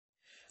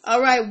All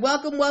right,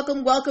 welcome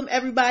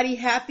everybody.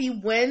 Happy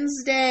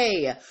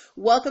Wednesday.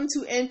 Welcome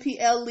to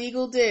NPL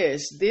Legal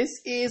Dish. This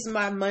is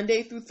my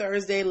Monday through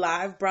Thursday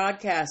live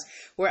broadcast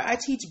where I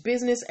teach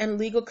business and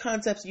legal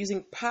concepts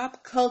using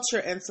pop culture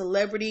and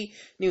celebrity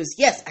news.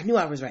 Yes, I knew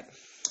I was right.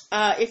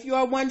 If you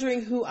are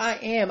wondering who I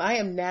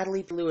am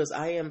Natalie Lewis.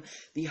 I am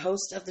the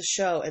host of the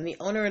show and the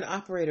owner and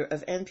operator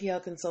of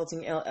NPL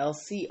Consulting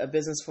LLC, a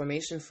business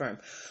formation firm.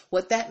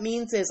 What that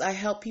means is I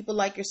help people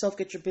like yourself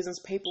get your business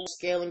paperwork,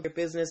 scaling your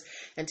business,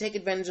 and take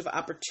advantage of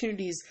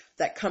opportunities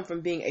that come from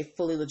being a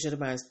fully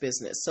legitimized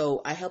business.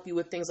 So I help you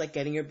with things like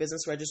getting your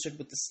business registered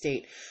with the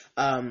state,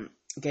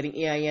 getting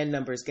EIN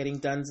numbers, getting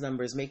DUNS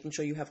numbers, making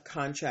sure you have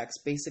contracts,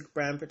 basic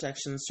brand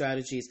protection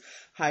strategies,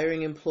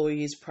 hiring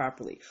employees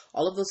properly.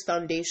 All of those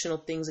foundational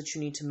things that you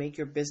need to make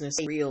your business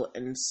real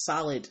and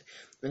solid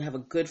and have a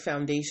good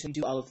foundation. You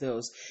do all of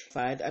those.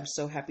 I'm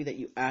so happy that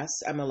you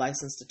asked. I'm a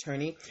licensed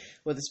attorney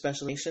with a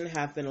specialization,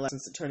 have been a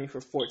licensed attorney for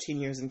 14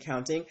 years and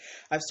counting.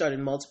 I've started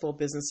multiple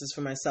businesses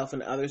for myself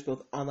and others,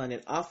 both online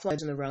and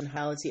offline, in the realm of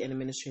hospitality and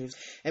administrative,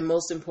 and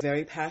most importantly,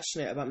 very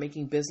passionate about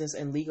making business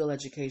and legal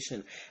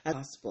education as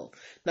possible.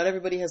 Not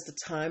everybody has the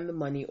time, the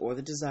money, or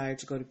the desire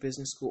to go to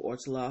business school or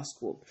to law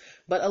school,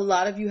 but a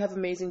lot of you have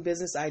amazing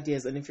business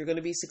ideas, and if you're going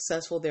to be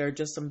successful, there are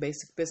just some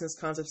basic business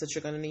concepts that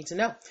you're going to need to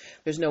know.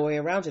 There's no way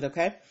around it,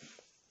 okay?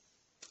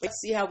 Let's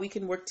see how we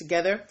can work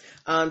together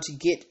to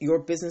get your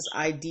business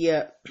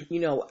idea,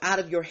 out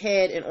of your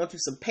head and onto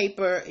some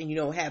paper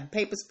and, have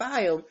papers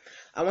filed.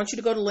 I want you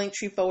to go to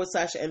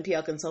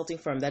Linktree/NPL Consulting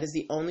Firm. That is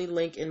the only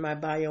link in my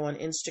bio on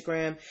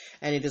Instagram,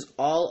 and it is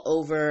all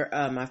over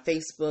my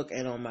Facebook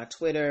and on my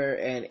Twitter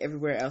and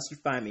everywhere else you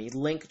find me.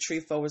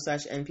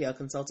 Linktree/NPL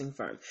Consulting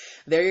Firm.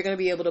 There you're going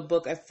to be able to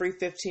book a free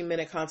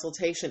 15-minute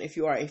consultation if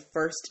you are a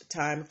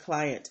first-time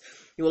client.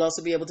 You will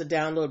also be able to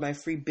download my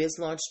free Biz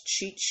Launch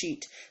cheat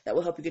sheet that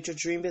will help you get your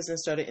dream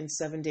business started in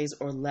 7 days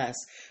or less.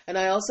 And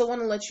I also want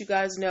to let you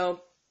guys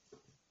know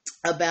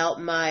about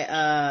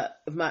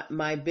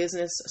my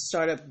business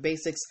startup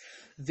basics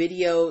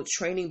video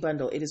training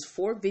bundle. It is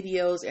 4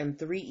 videos and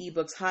 3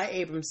 ebooks. Hi,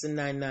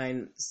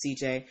 Abramson99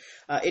 CJ.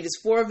 It is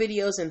 4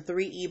 videos and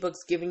 3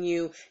 ebooks giving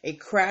you a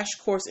crash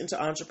course into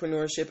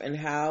entrepreneurship and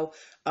how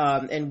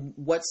and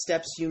what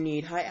steps you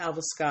need. Hi,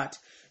 Alva Scott.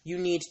 You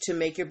need to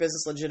make your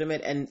business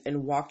legitimate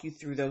and walk you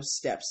through those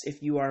steps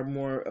if you are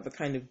more of a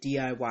kind of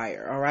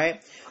DIYer, all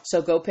right?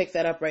 So go pick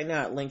that up right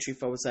now at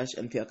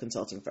Linktree/NPL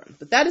Consulting Firm.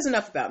 But that is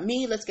enough about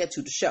me. Let's get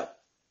to the show.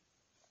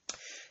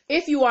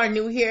 If you are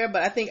new here,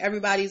 but I think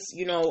everybody's,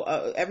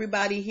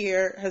 everybody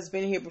here has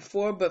been here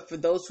before, but for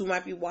those who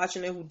might be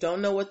watching it who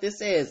don't know what this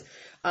is,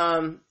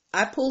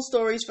 I pull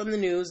stories from the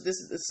news.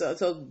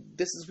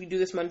 We do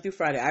this Monday through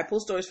Friday. I pull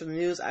stories from the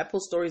news. I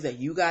pull stories that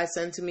you guys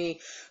send to me,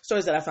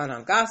 stories that I found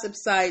on gossip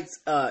sites,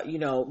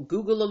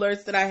 Google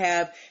alerts that I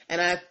have,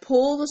 and I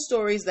pull the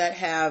stories that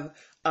have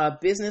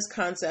business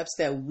concepts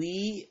that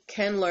we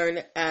can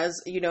learn as,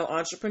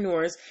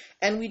 entrepreneurs,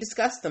 and we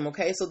discuss them,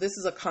 okay? So this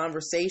is a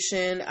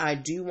conversation. I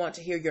do want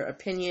to hear your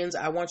opinions.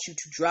 I want you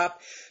to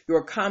drop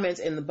your comments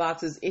in the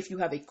boxes. If you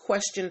have a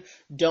question,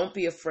 don't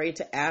be afraid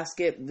to ask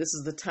it. This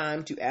is the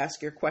time to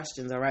ask your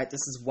questions, all right?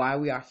 This is why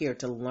we are here,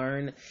 to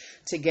learn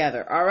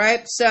together, all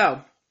right?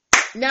 So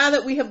now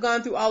that we have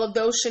gone through all of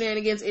those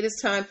shenanigans, it is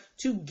time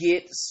to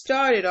get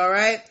started, all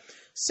right?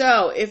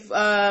 So if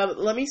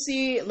let me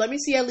see at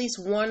least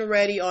one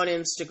ready on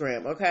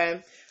Instagram,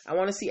 okay? I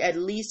want to see at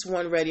least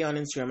one ready on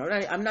Instagram.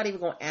 I'm not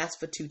even going to ask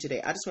for 2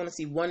 today. I just want to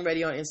see one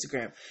ready on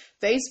Instagram.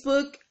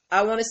 Facebook,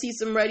 I want to see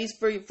some readies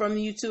from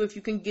you too. If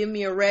you can give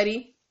me a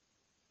ready,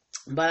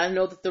 but I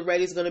know that the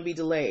ready is going to be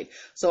delayed,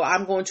 so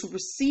I'm going to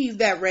receive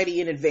that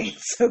ready in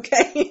advance,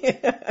 okay?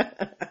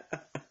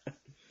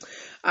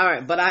 All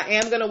right, but I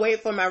am going to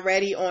wait for my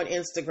ready on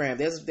Instagram.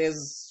 There's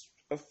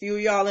a few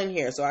of y'all in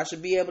here, so I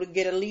should be able to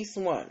get at least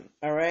one.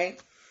 All right.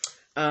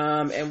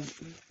 And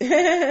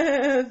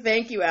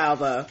thank you,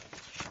 Alva.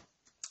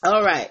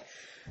 All right.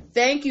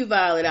 Thank you,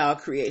 Violet Owl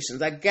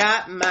Creations. I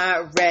got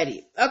my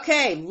ready.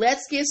 Okay,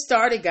 let's get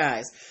started,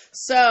 guys.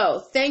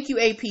 So thank you,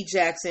 AP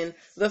Jackson.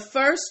 The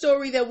first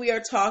story that we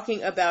are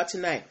talking about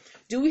tonight.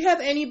 Do we have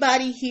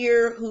anybody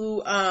here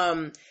who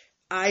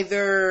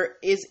either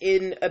is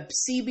in a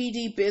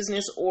CBD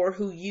business or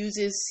who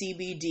uses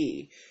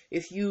CBD?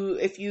 If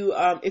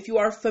you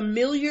are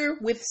familiar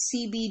with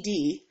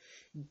CBD,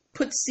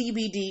 put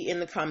CBD in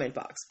the comment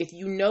box. If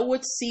you know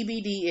what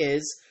CBD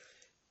is,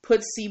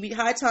 put CBD.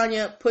 Hi,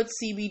 Tanya. Put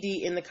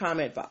CBD in the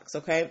comment box,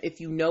 okay? If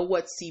you know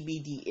what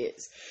CBD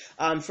is.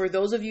 For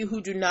those of you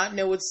who do not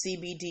know what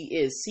CBD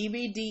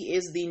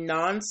is the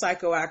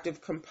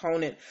non-psychoactive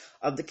component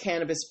of the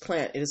cannabis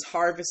plant. It is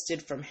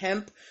harvested from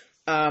hemp,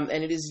 and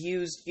it is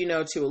used,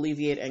 to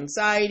alleviate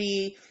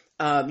anxiety,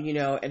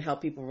 and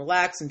help people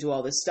relax and do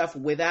all this stuff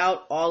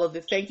without all of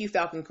the, thank you,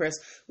 Falcon Chris,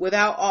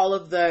 without all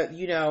of the,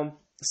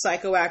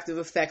 psychoactive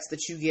effects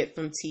that you get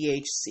from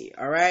THC.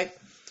 All right.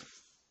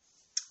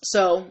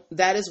 So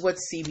that is what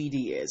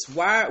CBD is.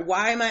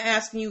 Why am I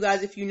asking you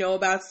guys if you know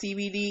about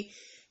CBD?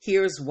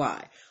 Here's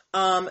why.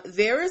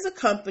 There is a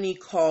company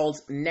called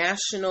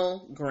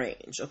National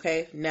Grange,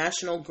 okay?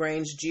 National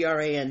Grange,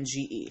 Grange.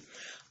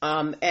 They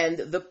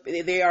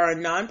are a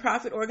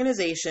nonprofit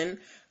organization,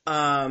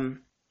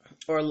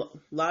 or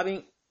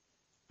lobbying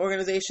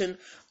organization,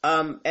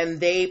 and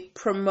they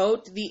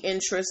promote the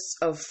interests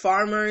of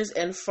farmers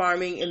and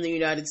farming in the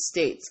United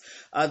States.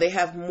 They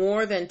have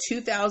more than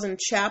 2,000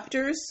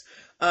 chapters,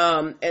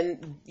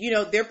 and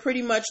they're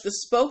pretty much the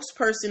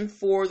spokesperson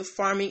for the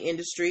farming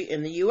industry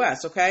in the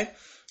U.S., okay?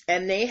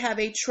 And they have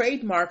a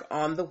trademark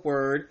on the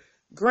word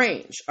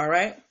Grange, all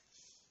right?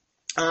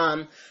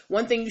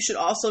 One thing you should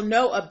also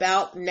know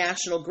about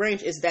National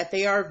Grange is that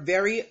they are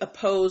very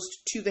opposed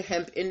to the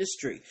hemp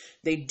industry.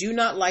 They do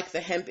not like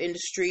the hemp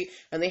industry,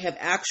 and they have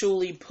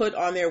actually put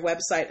on their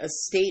website a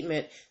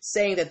statement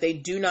saying that they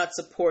do not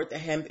support the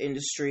hemp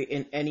industry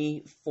in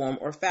any form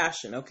or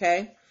fashion,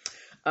 okay?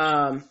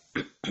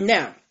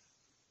 Now,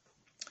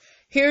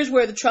 here's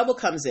where the trouble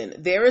comes in.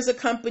 There is a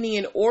company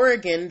in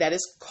Oregon that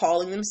is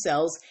calling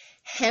themselves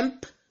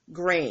Hemp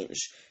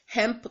Grange.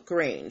 Hemp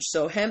Grange.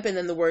 So hemp and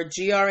then the word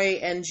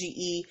Grange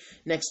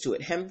next to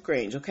it. Hemp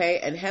Grange,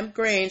 okay? And Hemp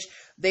Grange,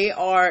 they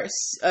are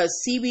a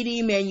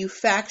CBD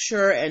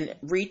manufacturer and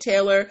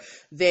retailer.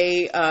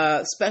 They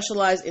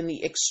specialize in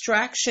the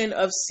extraction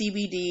of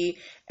CBD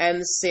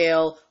and the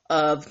sale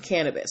of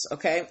cannabis,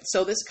 okay?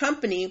 So this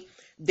company,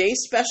 they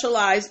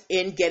specialize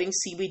in getting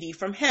CBD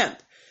from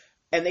hemp,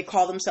 and they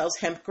call themselves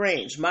Hemp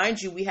Grange. Mind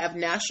you, we have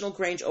National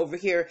Grange over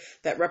here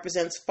that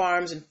represents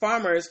farms and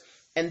farmers,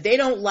 and they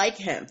don't like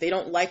hemp. They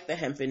don't like the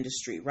hemp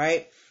industry,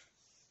 right?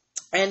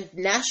 And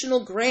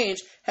National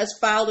Grange has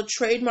filed a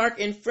trademark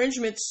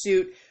infringement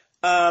suit.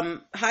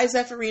 Hi,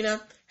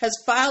 Zephyrina, has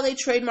filed a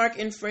trademark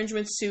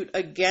infringement suit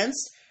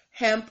against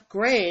Hemp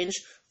Grange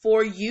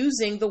for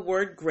using the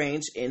word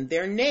Grange in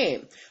their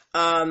name.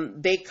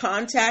 They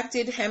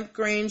contacted Hemp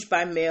Grange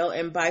by mail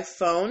and by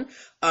phone.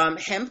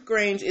 Hemp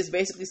Grange is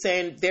basically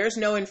saying there's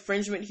no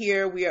infringement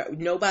here.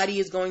 Nobody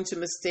is going to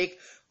mistake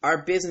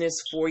our business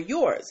for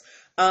yours.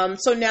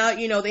 So now,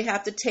 they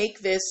have to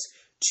take this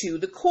to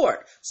the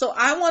court. So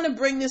I want to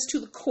bring this to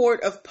the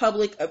court of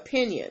public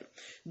opinion.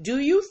 Do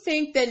you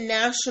think that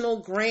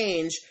National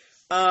Grange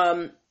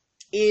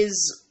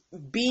is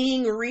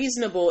being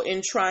reasonable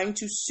in trying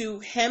to sue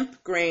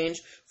Hemp Grange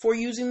for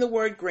using the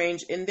word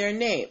Grange in their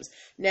names?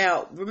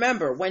 Now,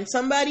 remember, when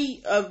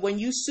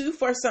you sue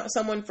for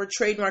someone for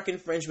trademark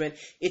infringement,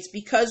 it's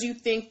because you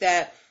think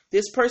that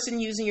this person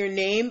using your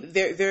name,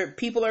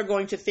 people are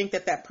going to think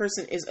that that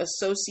person is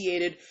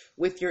associated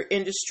with your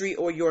industry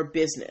or your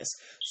business.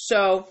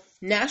 So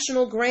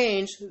National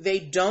Grange, they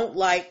don't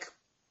like.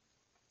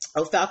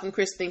 Oh, Falcon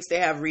Chris thinks they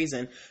have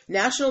reason.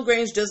 National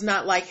Grange does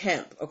not like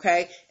hemp,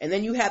 okay? And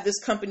then you have this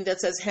company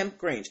that says Hemp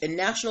Grange. And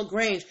National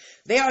Grange,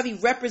 they are the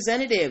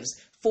representatives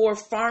for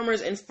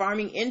farmers and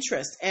farming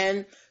interests.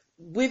 And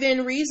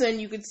within reason,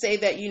 you could say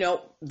that,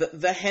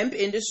 the hemp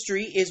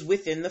industry is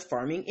within the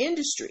farming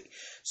industry.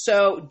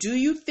 So do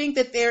you think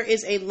that there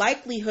is a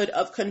likelihood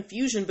of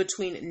confusion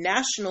between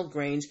National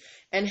Grange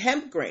and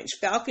Hemp Grange?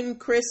 Falcon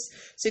Chris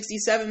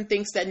 67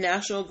 thinks that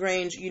National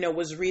Grange,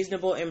 was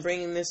reasonable in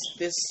bringing this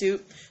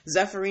suit.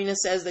 Zephyrina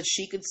says that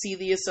she could see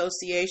the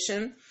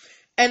association.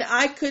 And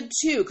I could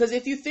too, because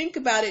if you think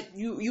about it,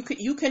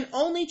 you can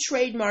only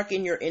trademark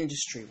in your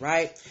industry,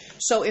 right?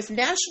 So if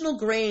National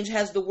Grange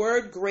has the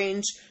word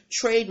Grange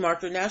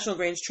trademarked, or National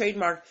Grange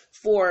trademarked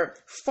for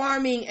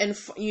farming and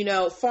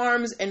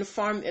farms and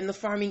in the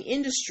farming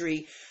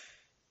industry,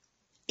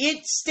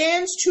 it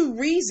stands to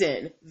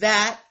reason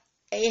that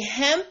a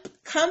hemp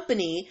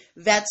company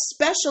that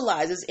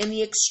specializes in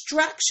the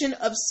extraction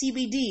of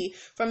CBD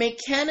from a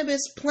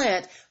cannabis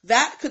plant,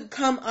 that could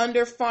come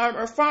under farm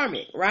or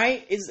farming,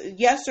 right? Is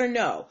yes or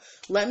no?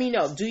 Let me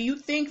know. Do you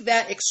think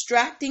that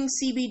extracting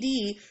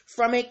CBD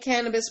from a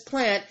cannabis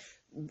plant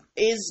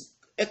is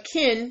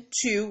akin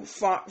to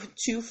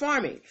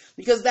farming?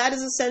 Because that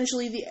is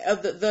essentially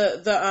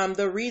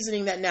the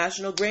reasoning that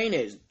National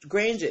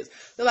Grange is.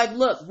 They're like,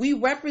 look, we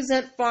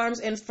represent farms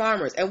and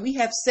farmers, and we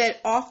have said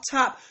off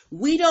top,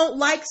 we don't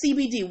like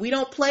CBD. We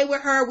don't play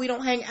with her. We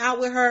don't hang out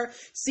with her.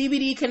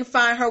 CBD can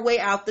find her way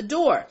out the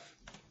door.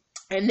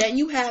 And then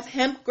you have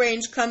Hemp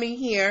Grange coming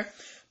here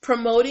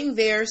promoting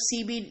their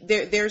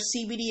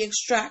CBD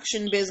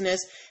extraction business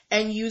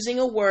and using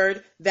a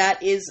word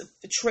that is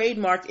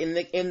trademarked in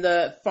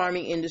the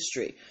farming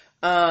industry.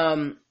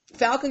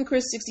 Falcon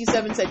Chris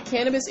 67 said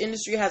cannabis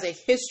industry has a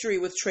history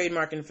with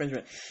trademark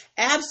infringement.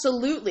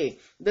 Absolutely.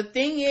 The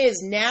thing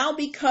is now,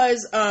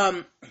 because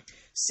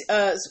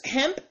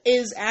hemp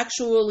is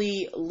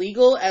actually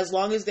legal as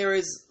long as there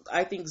is,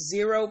 I think,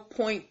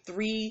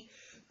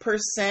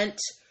 0.3%,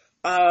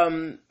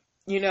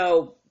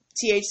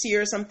 THC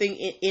or something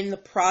in the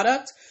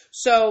product.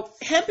 So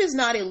hemp is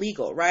not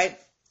illegal, right?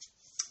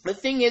 The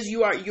thing is,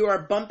 you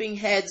are bumping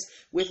heads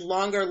with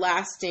longer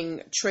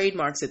lasting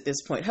trademarks at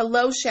this point.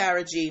 Hello,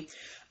 Shara G.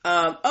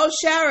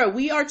 Shara,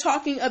 we are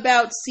talking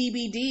about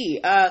CBD.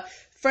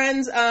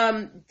 Friends,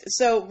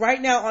 so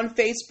right now on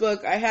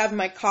Facebook, I have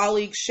my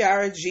colleague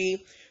Shara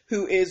G,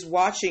 who is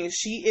watching,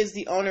 she is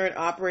the owner and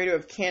operator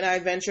of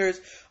Canine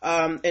Ventures,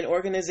 an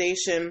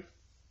organization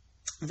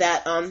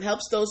that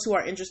helps those who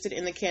are interested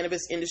in the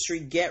cannabis industry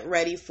get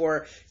ready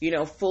for,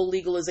 full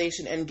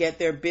legalization and get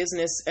their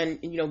business and,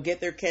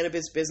 get their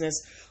cannabis business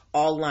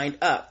all lined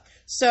up.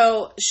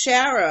 So,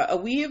 Shara,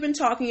 we have been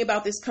talking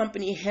about this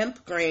company,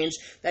 Hemp Grange,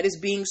 that is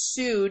being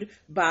sued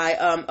by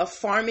a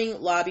farming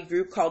lobby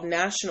group called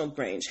National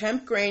Grange.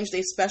 Hemp Grange,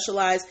 they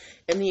specialize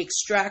in the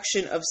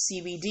extraction of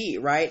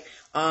CBD, right?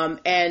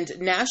 And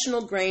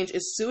National Grange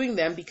is suing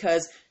them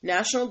because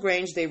National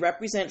Grange, they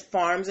represent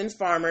farms and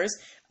farmers,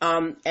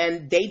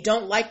 and they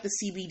don't like the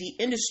CBD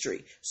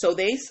industry. So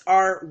they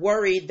are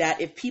worried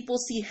that if people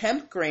see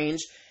Hemp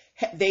Grange,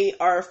 they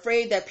are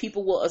afraid that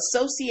people will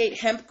associate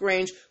Hemp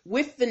Grange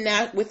with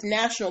with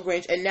National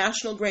Grange, and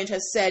National Grange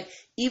has said,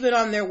 even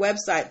on their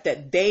website,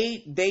 that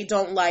they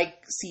don't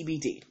like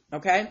CBD.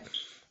 Okay,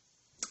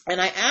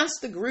 and I asked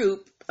the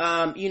group,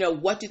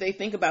 what do they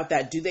think about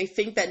that? Do they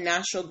think that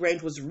National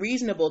Grange was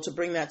reasonable to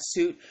bring that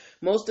suit?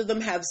 Most of them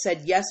have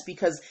said yes,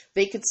 because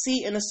they could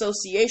see an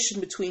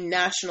association between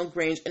National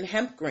Grange and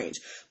Hemp Grange.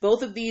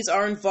 Both of these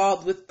are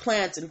involved with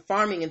plants and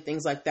farming and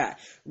things like that.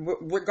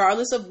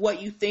 Regardless of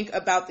what you think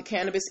about the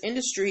cannabis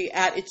industry,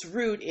 at its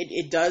root,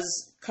 it does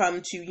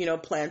come to,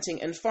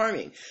 planting and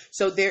farming.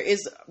 So there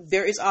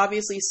is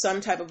obviously some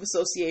type of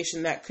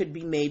association that could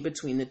be made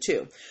between the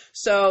two.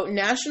 So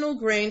National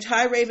Grange,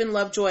 hi Raven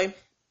Lovejoy,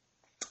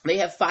 they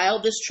have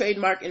filed this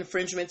trademark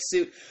infringement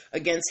suit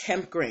against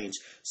Hemp Grange.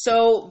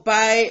 So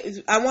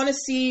I want to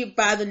see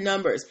by the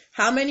numbers,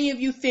 how many of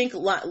you think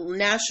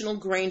National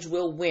Grange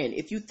will win?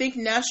 If you think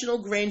National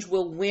Grange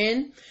will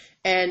win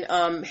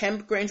and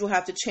Hemp Grange will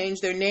have to change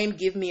their name,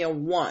 give me a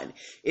 1.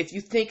 If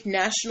you think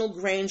National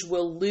Grange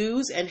will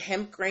lose and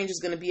Hemp Grange is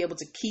going to be able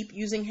to keep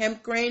using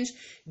Hemp Grange,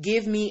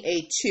 give me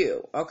a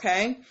 2,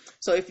 okay?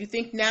 So if you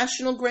think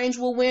National Grange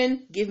will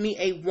win, give me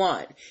a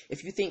 1.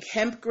 If you think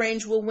Hemp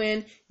Grange will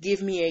win,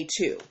 give me a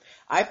 2.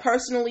 I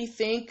personally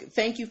think,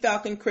 thank you,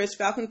 Falcon Chris.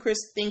 Falcon Chris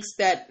thinks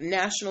that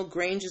National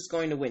Grange is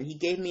going to win. He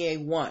gave me a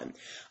 1.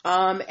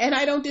 And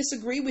I don't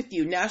disagree with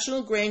you.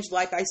 National Grange,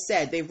 like I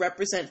said, they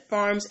represent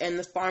farms and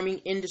the farming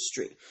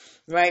industry,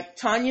 right?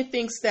 Tanya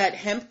thinks that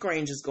Hemp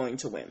Grange is going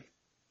to win.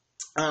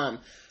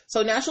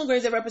 So National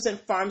Grange, they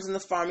represent farms in the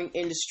farming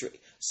industry.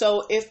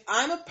 So if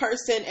I'm a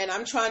person and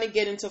I'm trying to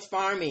get into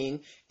farming,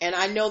 and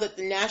I know that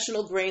the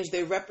National Grange,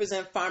 they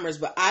represent farmers,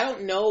 but I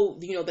don't know,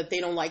 that they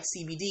don't like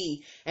CBD,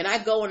 and I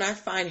go and I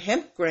find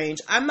Hemp Grange,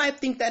 I might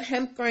think that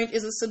Hemp Grange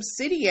is a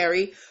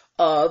subsidiary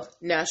of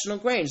National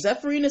Grange.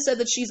 Zephyrina said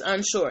that she's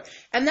unsure.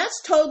 And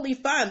that's totally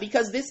fine,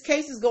 because this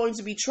case is going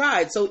to be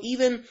tried. So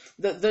even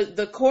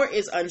the court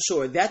is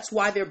unsure. That's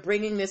why they're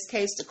bringing this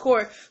case to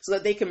court, so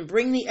that they can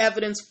bring the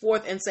evidence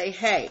forth and say,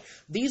 hey,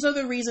 these are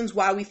the reasons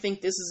why we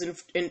think this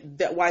is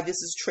why this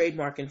is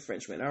trademark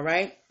infringement. All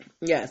right?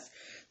 Yes.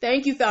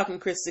 Thank you, Falcon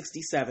Chris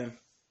 67.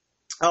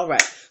 All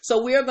right.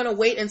 So we are going to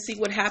wait and see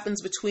what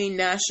happens between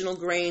National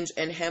Grange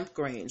and Hemp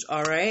Grange.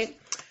 All right.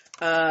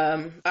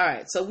 All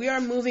right, so we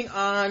are moving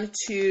on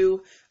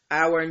to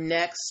our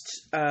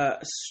next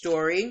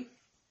story.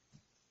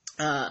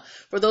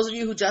 For those of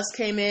you who just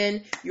came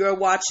in, you're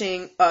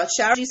watching,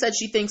 Shara said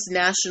she thinks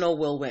National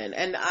will win.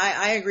 And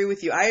I agree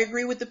with you. I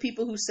agree with the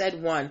people who said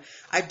 1.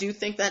 I do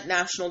think that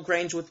National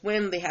Grange would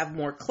win. They have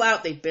more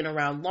clout. They've been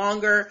around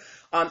longer.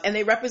 And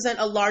they represent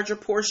a larger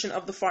portion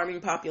of the farming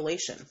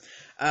population.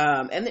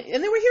 And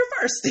they were here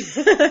first.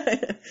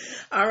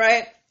 All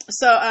right.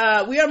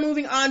 So we are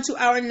moving on to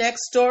our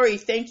next story.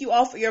 Thank you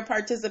all for your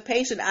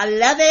participation. I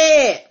love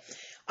it.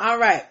 All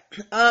right.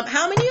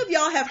 How many of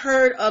y'all have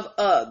heard of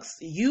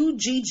Uggs?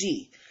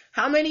 UGG.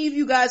 How many of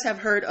you guys have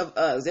heard of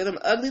Uggs? They're them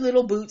ugly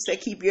little boots that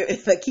keep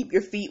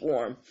your feet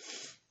warm.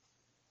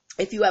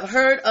 If you have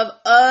heard of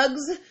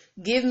Uggs,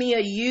 give me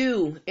a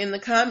U in the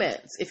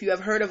comments. If you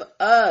have heard of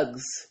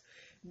Uggs,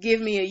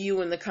 give me a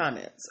U in the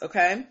comments.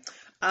 Okay.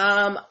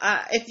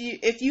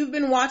 If you've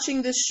been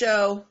watching this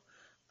show,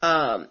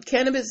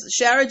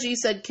 Shara G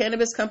said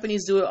cannabis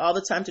companies do it all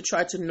the time to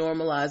try to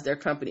normalize their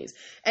companies.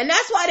 And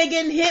that's why they're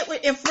getting hit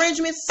with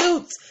infringement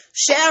suits.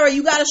 Shara,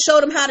 you got to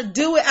show them how to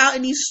do it out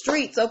in these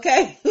streets,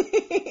 okay?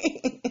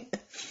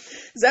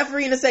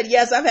 Zephyrina said,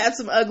 yes, I've had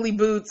some ugly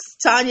boots.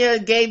 Tanya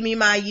gave me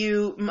my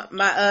U,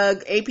 my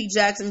Ugg. AP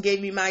Jackson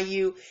gave me my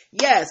U.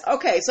 Yes,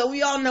 okay, so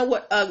we all know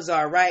what Uggs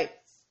are, right?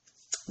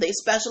 They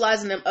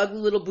specialize in them ugly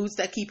little boots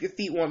that keep your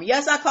feet warm.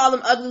 Yes, I call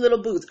them ugly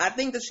little boots. I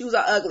think the shoes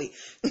are ugly.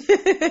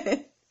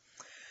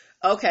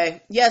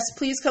 Okay. Yes,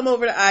 please come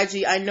over to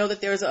IG. I know that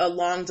there's a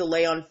long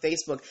delay on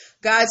Facebook.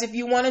 Guys, if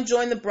you want to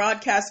join the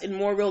broadcast in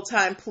more real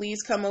time,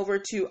 please come over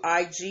to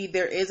IG.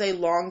 There is a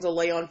long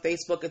delay on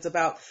Facebook. It's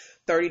about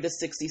 30 to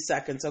 60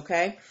 seconds,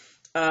 okay?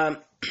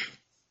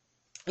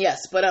 Yes,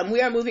 but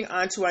we are moving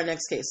on to our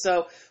next case.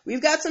 So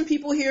we've got some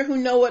people here who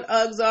know what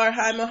Uggs are.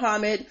 Hi,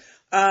 Mohammed.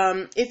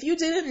 If you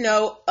didn't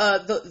know,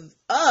 the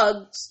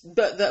Uggs,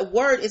 the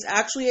word is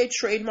actually a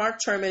trademark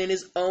term, and it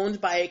is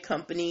owned by a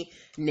company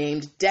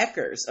named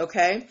Deckers,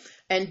 okay?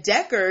 And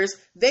Deckers,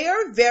 they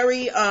are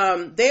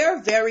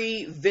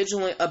very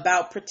vigilant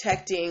about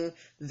protecting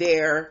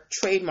their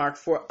trademark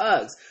for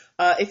Uggs.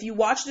 If you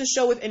watch the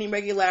show with any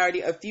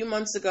regularity, a few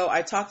months ago,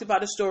 I talked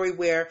about a story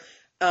where,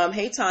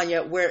 hey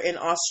Tanya, where an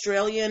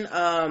Australian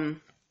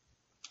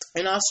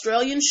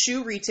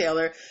shoe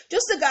retailer,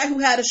 just a guy who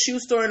had a shoe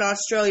store in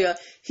Australia,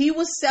 he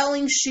was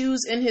selling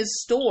shoes in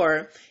his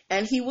store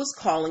and he was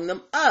calling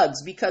them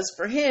Uggs because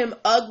for him,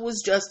 Ugg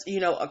was just,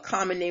 a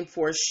common name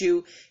for a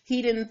shoe.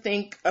 He didn't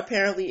think,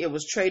 apparently it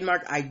was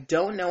trademarked. I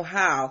don't know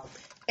how.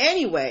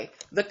 Anyway,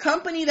 the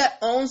company that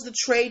owns the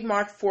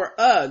trademark for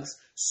Uggs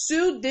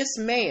sued this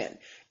man.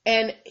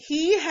 And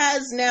he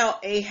has now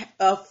a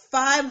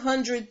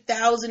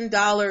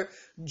 $500,000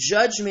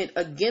 judgment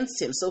against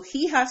him. So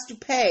he has to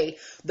pay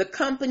the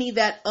company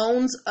that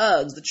owns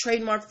Uggs, the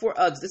trademark for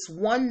Uggs. This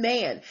one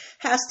man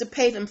has to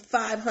pay them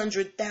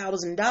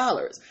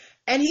 $500,000.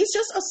 And he's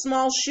just a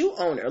small shoe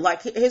owner.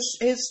 Like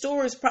his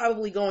store is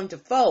probably going to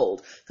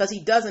fold because he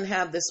doesn't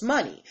have this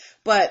money.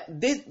 But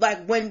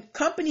when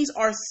companies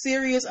are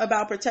serious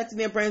about protecting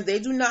their brands, they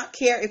do not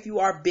care if you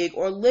are big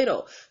or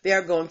little. They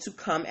are going to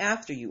come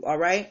after you. All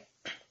right.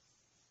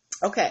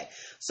 Okay.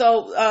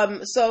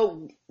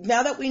 So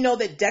now that we know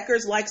that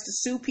Deckers likes to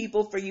sue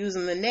people for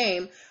using the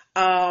name,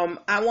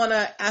 I want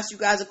to ask you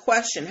guys a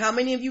question. How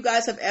many of you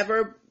guys have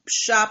ever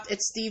shopped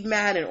at Steve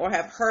Madden or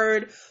have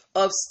heard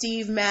of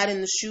Steve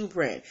Madden, the shoe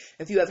brand?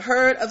 If you have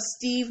heard of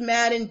Steve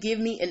Madden, give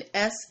me an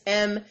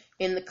SM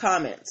in the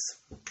comments.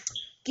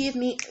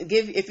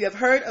 If you have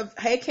heard of,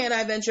 hey, Can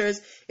I Ventures,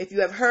 if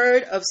you have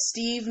heard of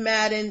Steve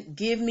Madden,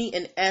 give me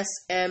an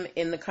SM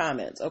in the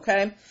comments,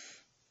 okay?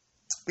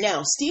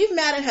 Now, Steve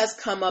Madden has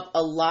come up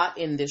a lot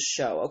in this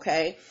show,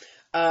 okay?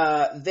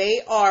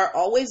 They are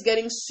always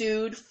getting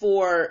sued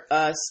for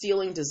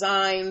stealing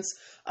designs.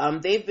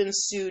 They've been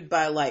sued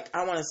by,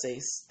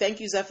 thank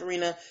you,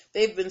 Zephyrina.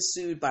 They've been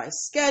sued by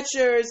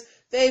Skechers.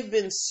 They've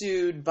been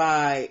sued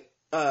by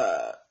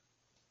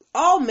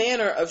all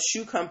manner of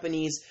shoe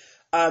companies,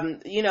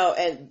 and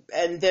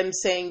them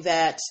saying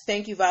that,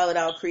 thank you, Violet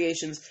Owl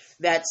Creations,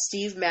 that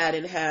Steve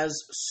Madden has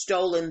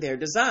stolen their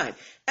design.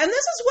 And this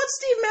is what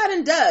Steve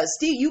Madden does.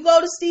 You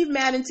go to Steve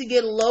Madden to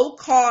get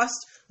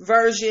low-cost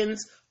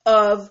versions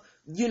of,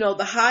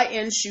 the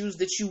high-end shoes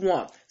that you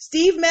want.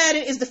 Steve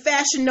Madden is the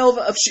Fashion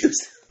Nova of shoes.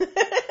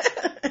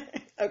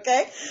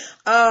 Okay?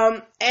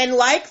 And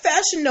like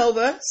Fashion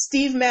Nova,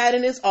 Steve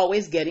Madden is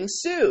always getting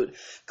sued.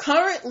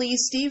 Currently,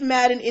 Steve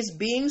Madden is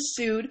being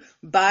sued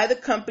by the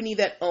company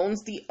that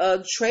owns the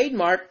UGG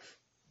trademark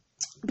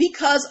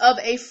because of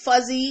a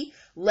fuzzy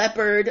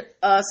leopard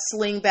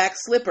slingback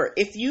slipper.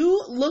 If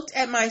you looked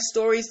at my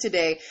stories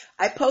today,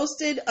 I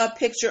posted a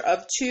picture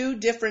of two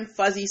different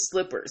fuzzy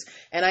slippers,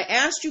 and I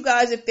asked you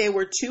guys if they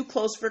were too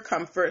close for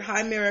comfort.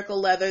 Hi,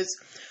 Miracle Leathers.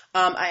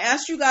 I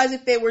asked you guys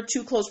if they were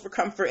too close for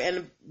comfort,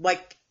 and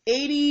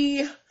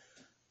 80%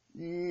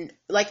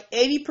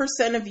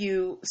 of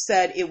you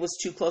said it was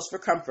too close for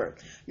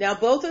comfort. Now,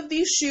 both of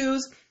these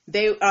shoes,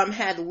 they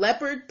had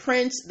leopard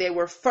print, they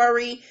were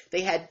furry, they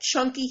had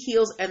chunky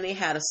heels, and they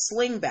had a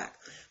slingback.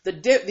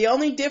 The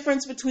only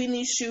difference between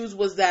these shoes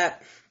was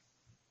that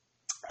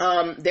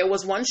there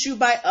was one shoe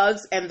by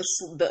Uggs, and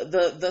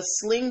the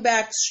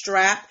slingback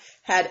strap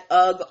had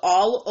UGG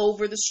all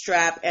over the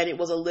strap, and it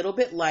was a little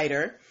bit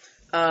lighter.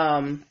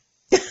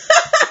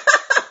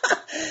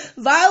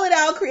 Violet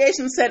Owl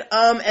Creation said,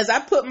 as I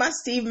put my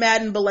Steve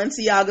Madden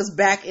Balenciagas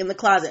back in the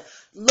closet.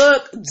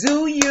 Look,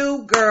 do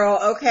you,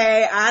 girl,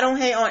 okay? I don't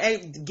hate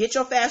on, get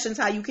your fashions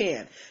how you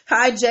can.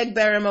 Hi, Jack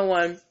Barrymore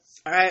one.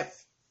 All right.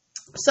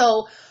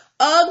 So,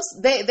 Uggs,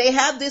 they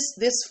have this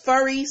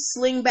furry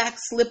slingback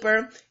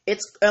slipper.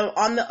 It's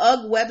on the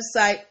UGG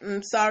website.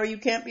 I'm sorry, you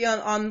can't be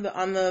on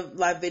the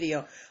live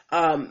video.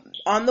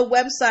 On the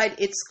website,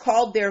 it's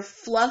called their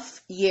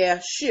Fluff Yeah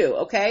shoe,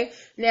 okay?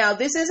 Now,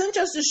 this isn't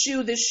just a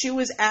shoe. This shoe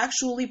is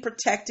actually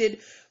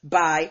protected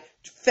by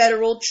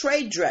federal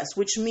trade dress,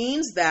 which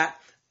means that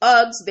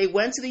Uggs, they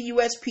went to the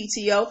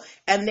USPTO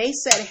and they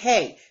said,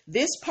 hey,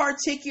 this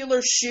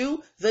particular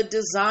shoe, the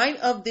design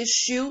of this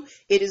shoe,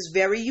 it is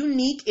very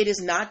unique. It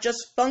is not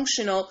just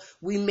functional.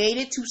 We made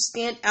it to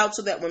stand out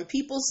so that when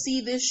people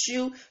see this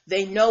shoe,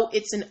 they know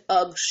it's an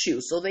Ugg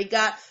shoe. So they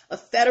got a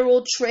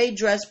federal trade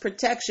dress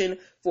protection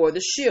for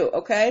the shoe,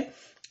 okay?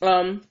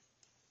 And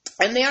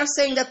they are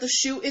saying that the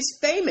shoe is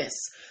famous.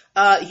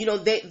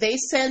 They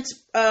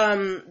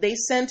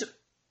sent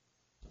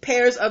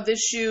pairs of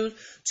this shoe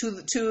to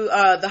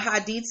the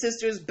Hadid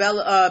sisters,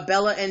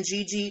 Bella and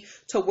Gigi,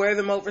 to wear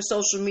them over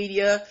social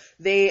media.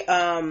 They,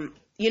 and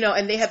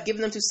they have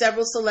given them to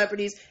several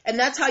celebrities, and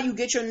that's how you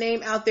get your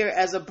name out there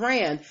as a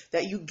brand,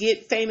 that you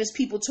get famous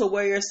people to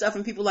wear your stuff,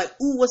 and people are like,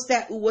 ooh, what's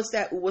that? Ooh, what's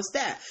that? Ooh, what's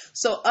that?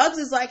 So Uggs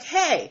is like,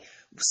 hey,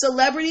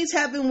 celebrities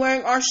have been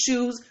wearing our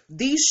shoes.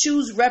 These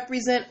shoes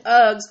represent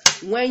Uggs.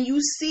 When you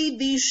see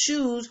these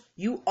shoes,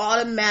 you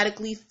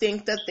automatically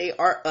think that they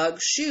are Ugg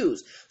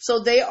shoes.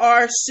 So they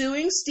are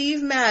suing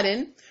Steve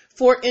Madden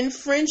for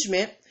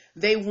infringement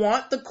They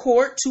want the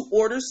court to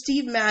order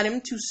Steve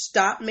Madden to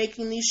stop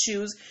making these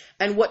shoes,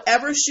 and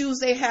whatever shoes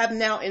they have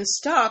now in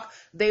stock,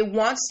 they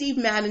want Steve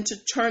Madden to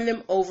turn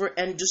them over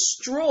and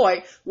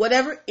destroy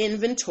whatever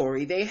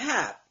inventory they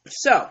have.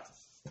 So,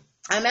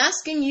 I'm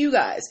asking you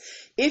guys,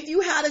 if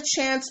you had a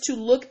chance to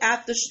look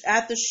at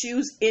the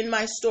shoes in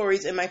my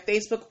stories, in my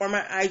Facebook or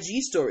my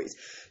IG stories,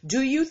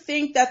 do you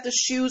think that the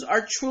shoes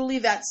are truly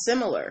that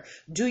similar?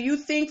 Do you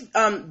think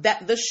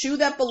that the shoe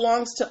that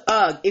belongs to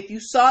UGG, if you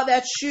saw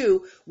that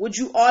shoe, would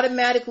you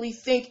automatically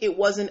think it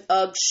was an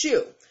UGG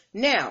shoe?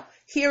 Now,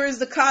 here is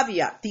the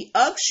caveat. The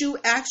UGG shoe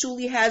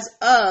actually has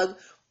UGG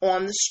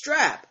on the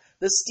strap.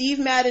 The Steve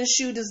Madden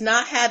shoe does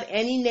not have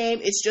any name.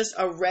 It's just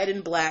a red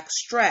and black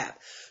strap.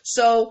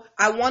 So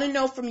I want to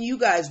know from you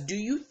guys, do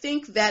you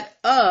think that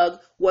UGG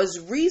was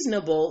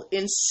reasonable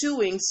in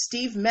suing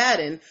Steve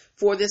Madden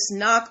for this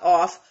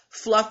knockoff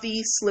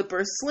fluffy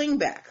slipper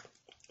slingback?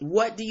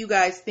 What do you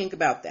guys think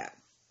about that?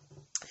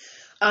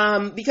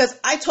 Because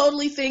I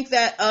totally think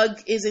that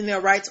UGG is in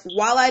their rights.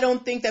 While I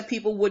don't think that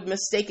people would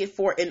mistake it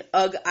for an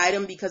UGG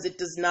item because it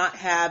does not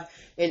have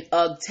an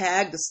UGG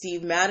tag, the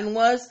Steve Madden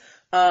was.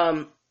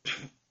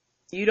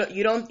 You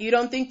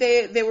don't think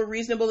they were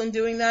reasonable in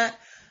doing that?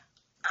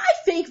 I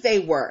think they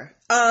were.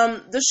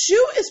 The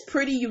shoe is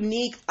pretty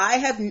unique.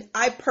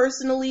 I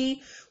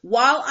personally,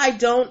 while I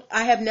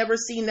have never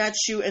seen that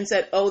shoe and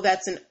said, oh,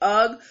 that's an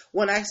UGG.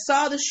 When I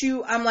saw the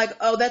shoe, I'm like,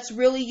 oh, that's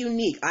really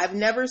unique.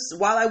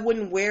 While I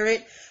wouldn't wear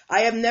it, I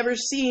have never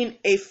seen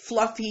a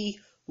fluffy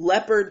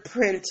leopard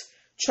print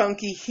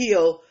chunky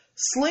heel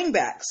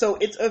slingback. So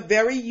it's a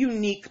very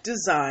unique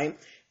design.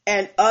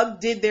 And UGG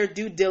did their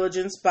due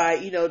diligence by,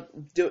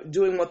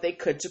 doing what they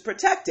could to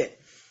protect it.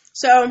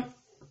 So,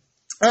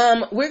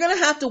 we're going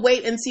to have to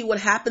wait and see what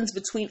happens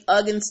between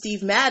UGG and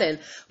Steve Madden.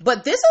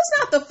 But this is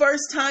not the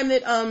first time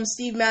that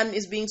Steve Madden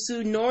is being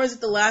sued, nor is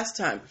it the last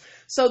time.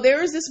 So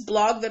there is this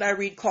blog that I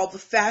read called The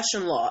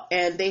Fashion Law,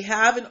 and they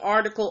have an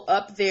article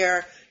up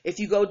there if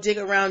you go dig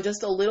around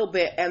just a little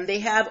bit, and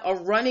they have a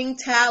running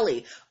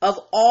tally of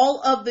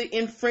all of the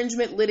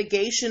infringement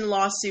litigation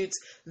lawsuits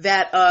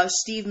that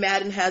Steve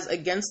Madden has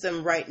against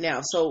them right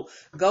now. So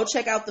go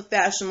check out The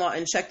Fashion Law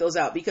and check those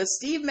out, because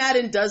Steve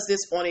Madden does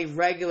this on a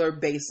regular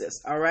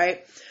basis, all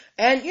right?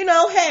 And,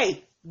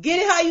 hey, get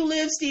it how you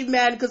live, Steve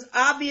Madden, because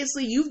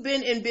obviously you've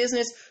been in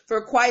business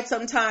for quite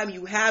some time.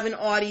 You have an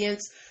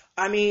audience.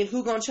 I mean,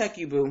 who gonna check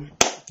you, boo?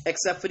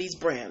 Except for these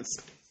brands.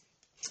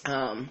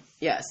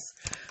 Yes.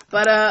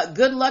 But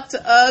good luck to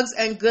UGGs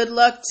and good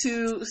luck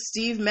to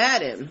Steve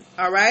Madden.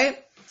 All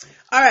right.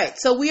 All right.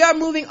 So we are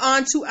moving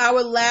on to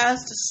our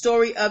last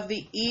story of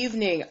the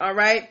evening. All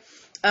right.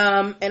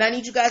 And I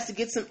need you guys to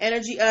get some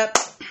energy up.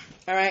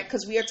 All right.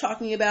 Because we are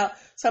talking about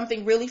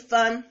something really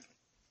fun.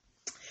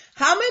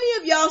 How many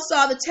of y'all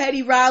saw the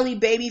Teddy Riley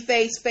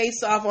Babyface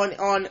face off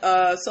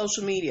on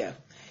social media?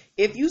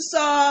 If you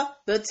saw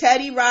the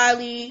Teddy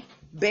Riley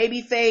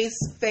Babyface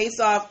face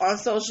off on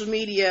social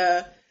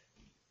media,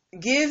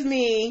 give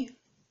me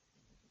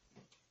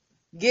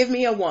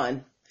a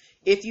 1.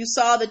 If you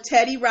saw the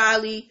Teddy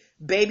Riley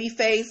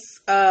Babyface,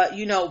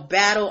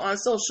 battle on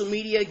social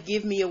media,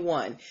 give me a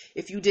 1.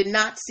 If you did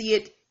not see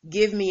it,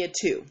 give me a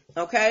 2.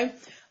 Okay.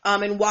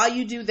 And while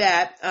you do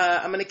that,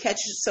 I'm going to catch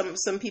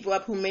some people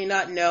up who may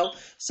not know.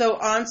 So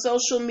on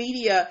social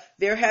media,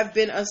 there have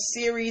been a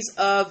series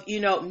of,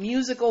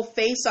 musical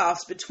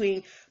face-offs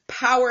between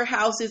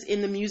powerhouses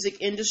in the music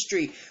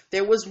industry.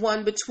 There was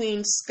one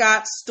between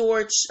Scott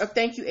Storch.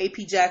 Thank you,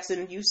 AP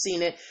Jackson. You've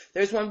seen it.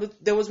 There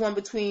was one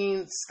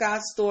between Scott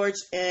Storch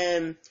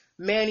and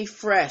Manny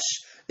Fresh.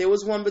 There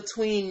was one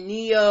between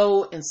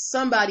Neo and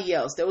somebody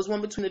else. There was one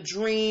between The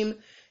Dream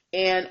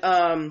and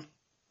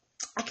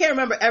I can't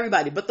remember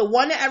everybody, but the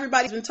one that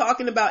everybody's been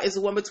talking about is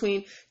the one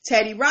between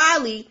Teddy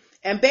Riley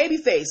and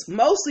Babyface,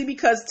 mostly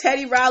because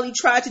Teddy Riley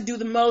tried to do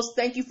the most.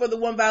 Thank you for the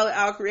 1 Violent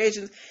Hour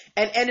Creations,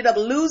 and ended up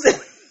losing.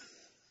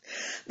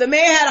 The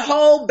man had a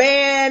whole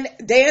band,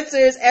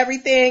 dancers,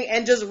 everything,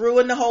 and just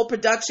ruined the whole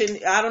production.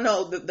 I don't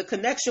know, the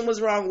connection was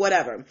wrong,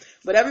 whatever.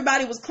 But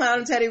everybody was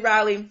clowning Teddy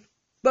Riley.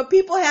 But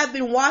people have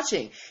been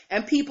watching,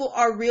 and people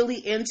are really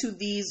into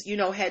these,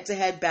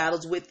 head-to-head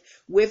battles with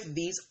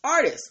these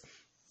artists.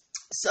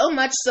 So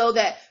much so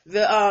that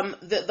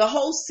the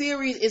whole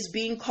series is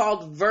being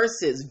called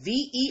Verzuz,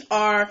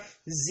 Verzuz,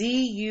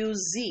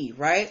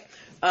 right?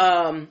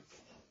 The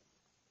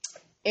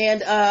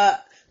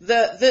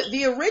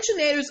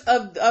originators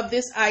of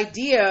this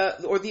idea,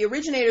 or the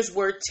originators,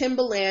 were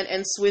Timbaland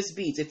and Swizz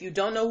Beatz. If you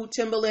don't know who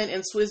Timbaland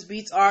and Swizz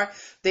Beatz are,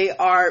 they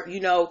are,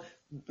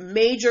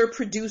 major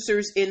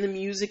producers in the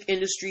music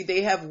industry.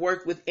 They have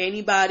worked with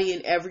anybody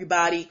and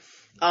everybody.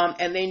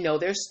 And they know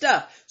their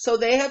stuff. So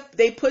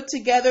they put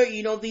together,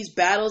 these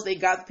battles. They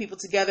got the people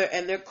together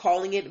and they're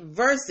calling it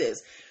Verzuz.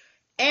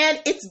 And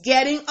it's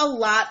getting a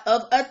lot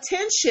of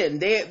attention.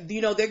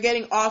 They're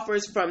getting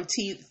offers from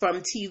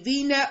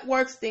TV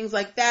networks, things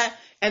like that.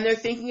 And they're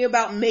thinking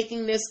about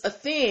making this a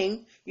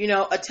thing,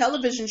 a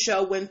television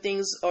show when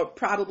things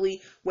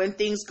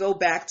go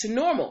back to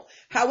normal.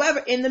 However,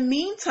 in the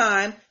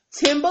meantime,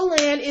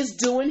 Timbaland is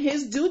doing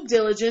his due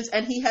diligence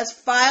and he has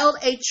filed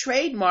a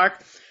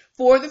trademark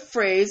for the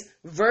phrase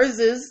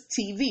Verzuz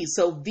TV.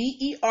 So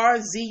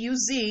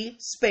Verzuz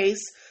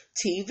space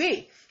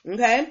TV.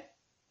 Okay.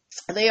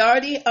 They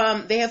already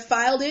they have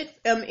filed it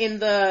in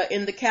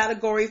the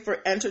category for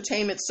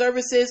entertainment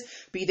services,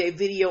 be they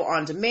video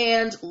on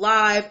demand,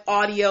 live,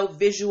 audio,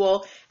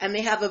 visual, and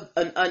they have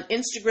an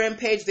Instagram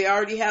page. They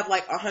already have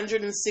like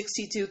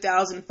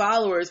 162,000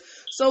 followers.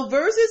 So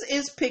Verzuz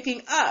is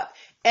picking up,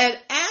 and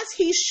as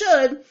he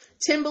should,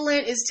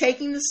 Timbaland is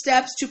taking the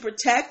steps to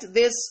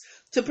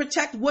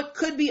protect what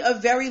could be a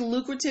very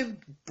lucrative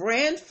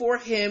brand for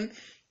him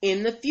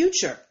in the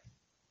future.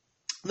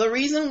 The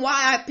reason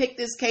why I picked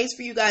this case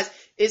for you guys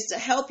is to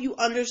help you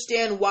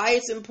understand why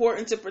it's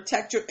important to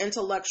protect your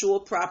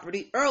intellectual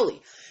property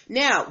early.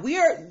 Now,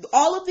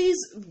 all of these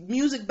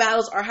music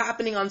battles are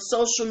happening on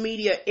social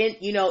media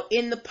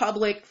in the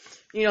public.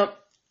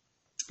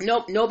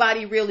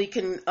 Nobody really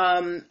can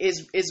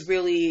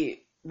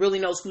really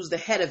knows who's the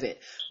head of it.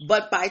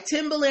 But by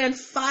Timbaland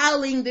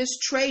filing this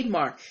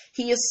trademark,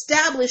 he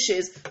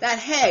establishes that,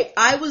 hey,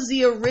 I was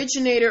the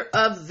originator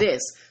of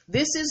this.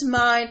 This is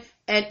mine,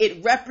 and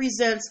it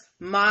represents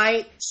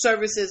my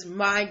services,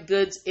 my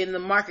goods in the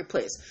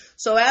marketplace.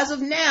 So as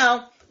of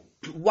now,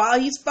 while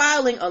he's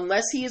filing,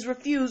 unless he is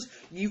refused,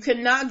 you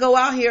cannot go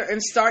out here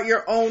and start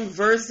your own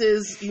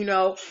Verzuz,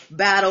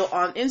 battle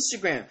on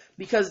Instagram,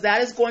 because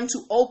that is going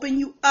to open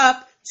you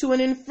up to an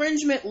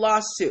infringement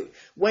lawsuit.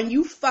 When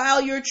you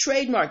file your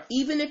trademark,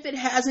 even if it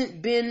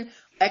hasn't been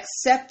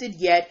accepted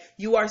yet,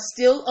 you are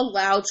still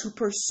allowed to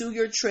pursue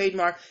your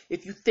trademark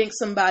if you think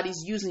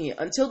somebody's using it.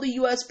 Until the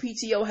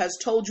USPTO has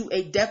told you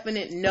a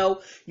definite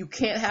no, you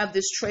can't have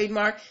this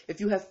trademark.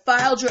 If you have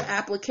filed your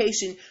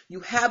application, you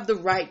have the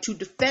right to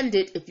defend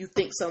it if you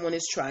think someone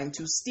is trying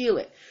to steal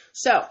it.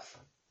 So,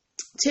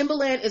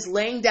 Timbaland is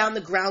laying down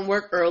the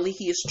groundwork early.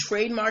 He is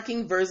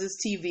trademarking Verzuz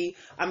TV.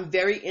 I'm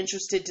very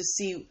interested to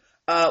see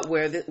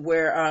where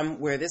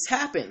this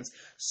happens.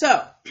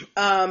 So,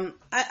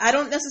 I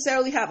don't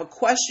necessarily have a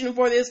question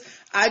for this.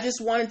 I just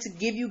wanted to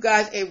give you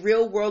guys a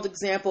real world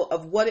example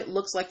of what it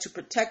looks like to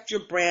protect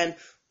your brand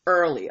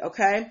early.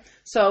 Okay.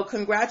 So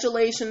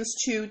congratulations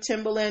to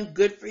Timbaland.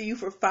 Good for you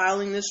for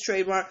filing this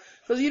trademark,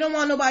 because you don't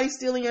want nobody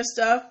stealing your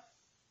stuff.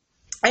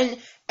 And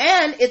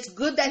it's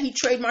good that he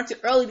trademarked it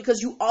early, because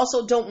you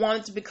also don't want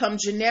it to become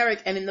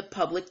generic and in the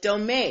public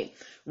domain.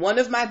 One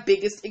of my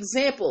biggest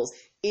examples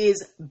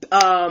is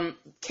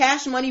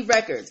Cash Money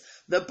Records.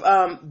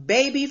 The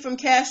Baby from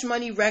Cash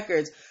Money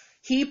Records.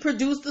 He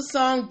produced the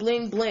song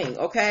Bling Bling,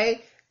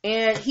 okay?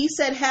 And he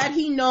said had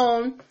he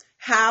known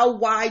how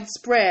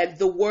widespread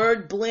the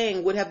word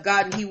bling would have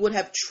gotten, he would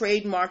have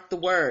trademarked the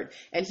word.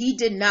 And he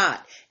did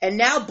not. And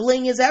now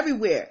bling is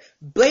everywhere.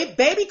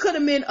 Baby could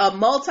have been a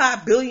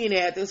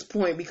multi-billionaire at this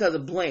point because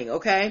of bling,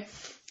 okay?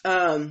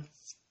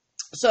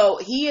 So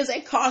he is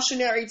a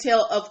cautionary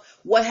tale of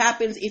what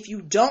happens if you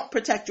don't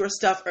protect your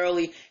stuff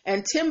early.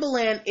 And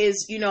Timbaland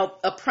is,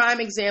 a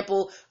prime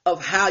example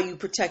of how you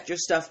protect your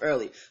stuff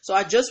early. So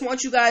I just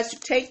want you guys to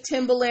take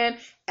Timbaland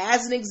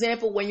as an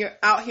example when you're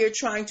out here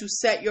trying to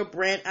set your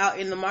brand out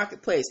in the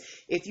marketplace.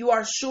 If you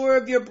are sure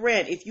of your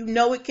brand, if you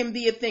know it can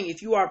be a thing,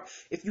 if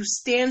you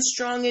stand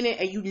strong in it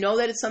and you know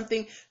that it's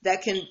something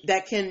that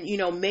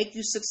can make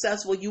you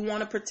successful, you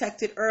want to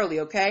protect it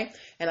early, okay?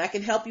 And I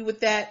can help you with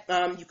that.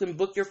 You can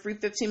book your free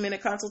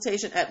 15-minute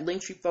consultation at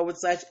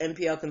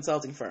Linktree/NPL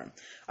Consulting Firm.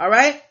 All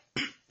right?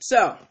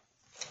 So,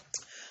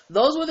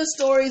 those were the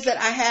stories that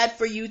I had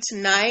for you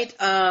tonight.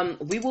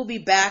 We will be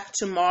back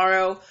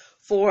tomorrow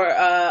for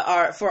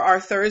our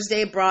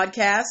Thursday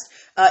broadcast.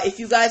 If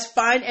you guys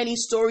find any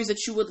stories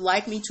that you would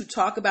like me to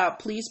talk about,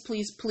 please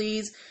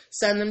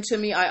send them to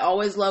me. I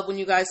always love when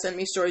you guys send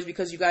me stories,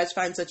 because you guys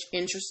find such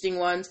interesting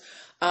ones.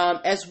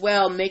 As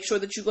well, make sure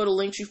that you go to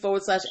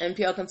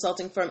Linktree/NPL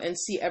Consulting Firm and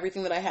see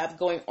everything that I have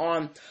going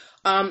on.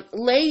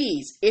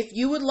 Ladies, if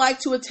you would like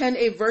to attend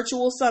a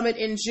virtual summit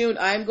in June,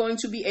 I am going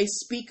to be a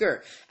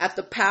speaker at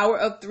the Power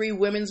of Three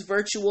Women's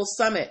Virtual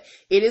Summit.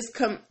 It is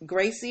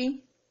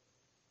Gracie.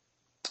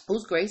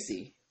 Who's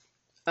Gracie?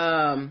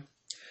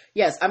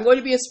 Yes, I'm going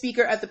to be a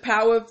speaker at the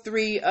Power of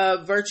Three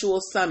Virtual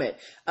Summit.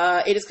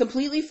 It is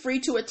completely free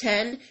to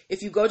attend.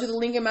 If you go to the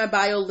link in my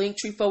bio,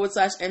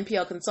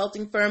 Linktree/NPL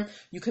Consulting Firm,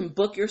 you can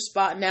book your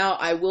spot now.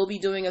 I will be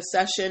doing a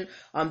session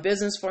on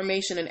business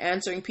formation and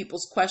answering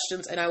people's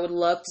questions, and I would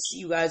love to see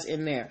you guys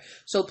in there.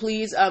 So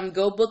please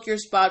go book your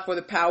spot for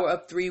the Power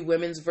of Three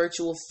Women's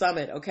Virtual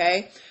Summit,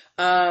 okay?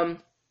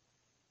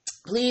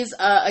 Please,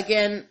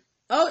 again,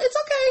 it's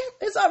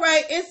okay. It's all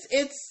right.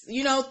 It's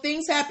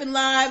things happen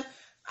live.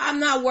 I'm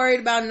not worried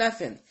about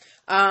nothing.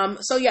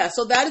 So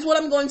that is what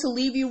I'm going to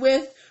leave you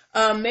with.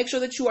 Make sure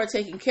that you are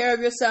taking care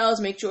of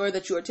yourselves. Make sure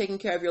that you are taking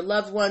care of your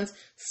loved ones.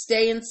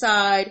 Stay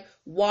inside.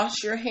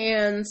 Wash your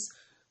hands.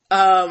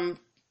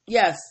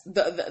 Yes,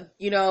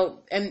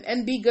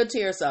 and be good to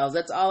yourselves.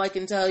 That's all I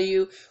can tell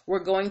you.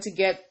 We're going to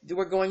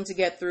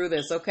get through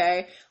this.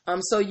 Okay.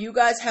 So you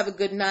guys have a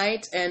good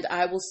night, and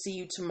I will see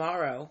you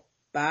tomorrow.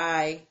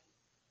 Bye.